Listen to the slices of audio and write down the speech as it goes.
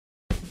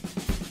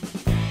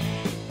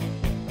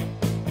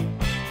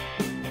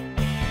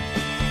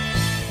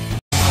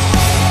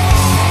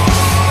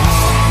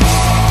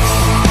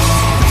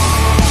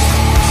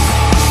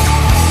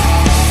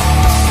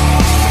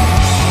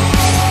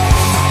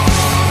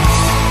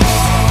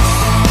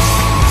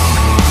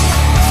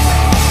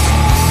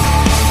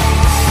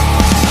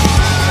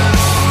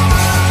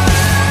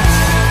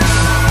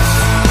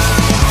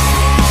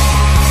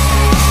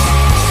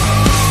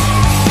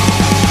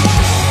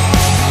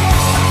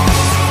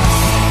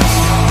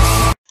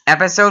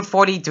Episode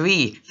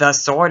 43, The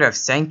Sword of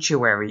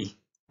Sanctuary.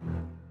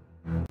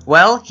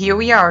 Well, here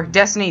we are,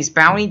 Destiny's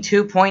Bounty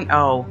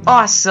 2.0.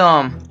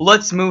 Awesome!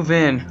 Let's move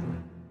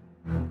in.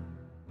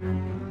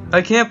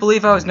 I can't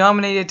believe I was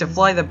nominated to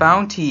fly the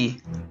bounty.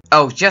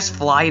 Oh, just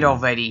fly it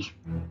already.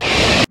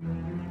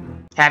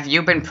 Have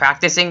you been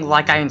practicing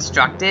like I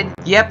instructed?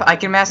 Yep, I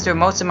can master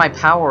most of my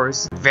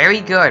powers.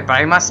 Very good, but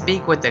I must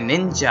speak with the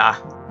ninja.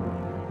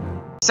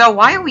 So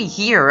why are we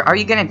here? Are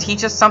you gonna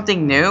teach us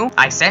something new?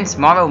 I sense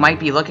Morro might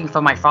be looking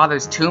for my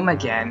father's tomb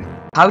again.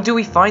 How do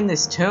we find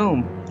this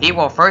tomb? He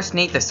will first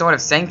need the Sword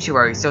of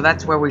Sanctuary, so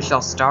that's where we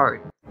shall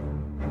start.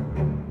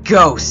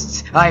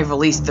 Ghosts, I have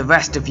released the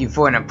rest of you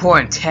for an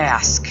important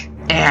task.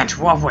 And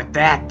what would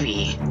that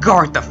be?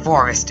 Guard the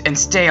forest and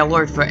stay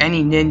alert for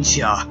any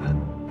ninja.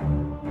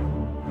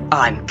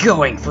 I'm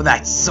going for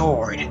that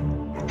sword.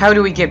 How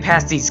do we get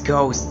past these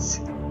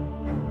ghosts?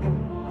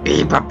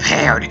 Be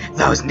prepared,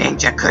 those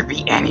ninja could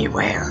be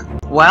anywhere.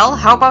 Well,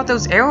 how about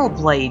those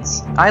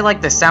aeroblades? I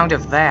like the sound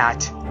of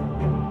that.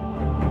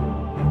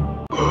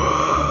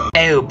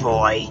 Oh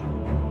boy.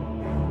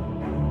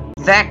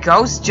 That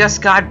ghost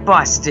just got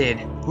busted.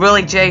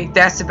 Really, Jay,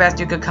 that's the best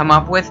you could come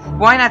up with?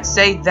 Why not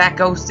say that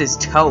ghost is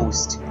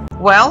toast?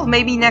 Well,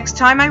 maybe next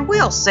time I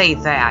will say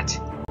that.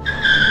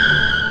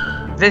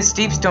 This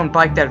deep stone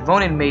bike that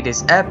Ronan made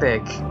is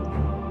epic.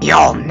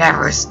 You'll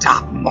never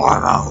stop,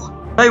 Morro.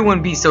 I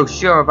wouldn't be so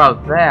sure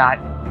about that.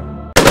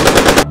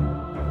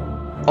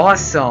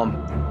 Awesome.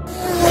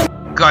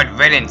 Good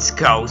riddance,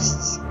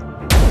 ghosts.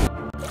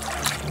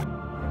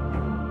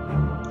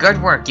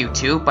 Good work, you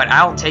two, but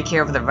I'll take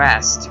care of the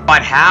rest.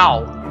 But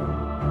how?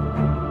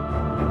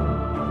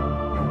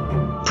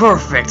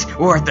 Perfect,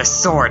 we're at the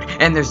sword,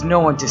 and there's no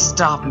one to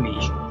stop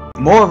me.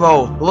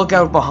 Morro, look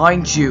out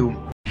behind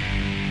you.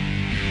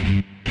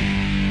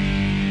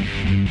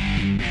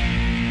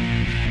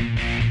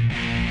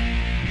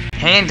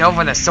 Hand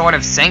over the Sword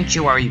of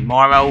Sanctuary,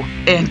 Morro.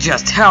 And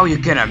just how you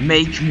gonna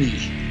make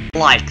me?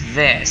 Like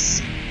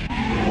this.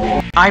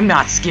 I'm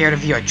not scared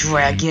of your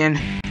dragon,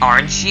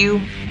 aren't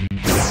you?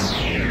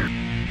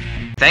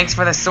 Thanks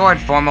for the sword,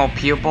 formal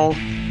pupil.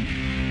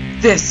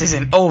 This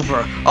isn't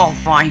over. I'll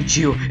find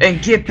you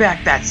and get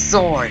back that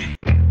sword.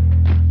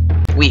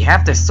 We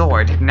have the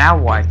sword, now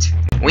what?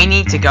 We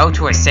need to go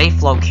to a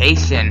safe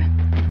location.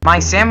 My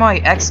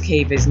Samurai X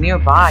cave is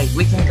nearby,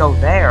 we can go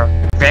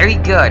there. Very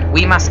good,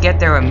 we must get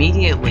there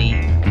immediately.